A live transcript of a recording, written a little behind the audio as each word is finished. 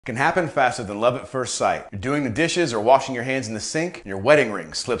Can happen faster than love at first sight. You're doing the dishes or washing your hands in the sink, and your wedding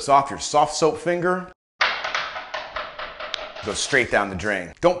ring slips off your soft soap finger, goes straight down the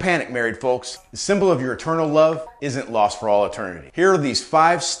drain. Don't panic, married folks. The symbol of your eternal love isn't lost for all eternity. Here are these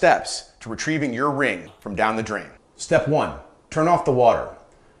 5 steps to retrieving your ring from down the drain. Step 1, turn off the water.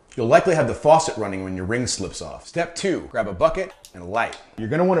 You'll likely have the faucet running when your ring slips off. Step 2, grab a bucket and a light. You're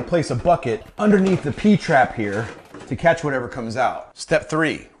gonna wanna place a bucket underneath the P-trap here to catch whatever comes out. Step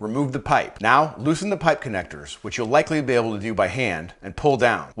 3, remove the pipe. Now, loosen the pipe connectors, which you'll likely be able to do by hand, and pull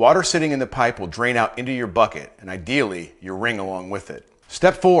down. Water sitting in the pipe will drain out into your bucket, and ideally, your ring along with it.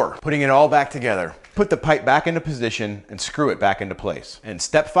 Step 4, putting it all back together. Put the pipe back into position and screw it back into place. And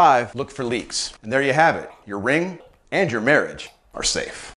step 5, look for leaks. And there you have it. Your ring and your marriage are safe.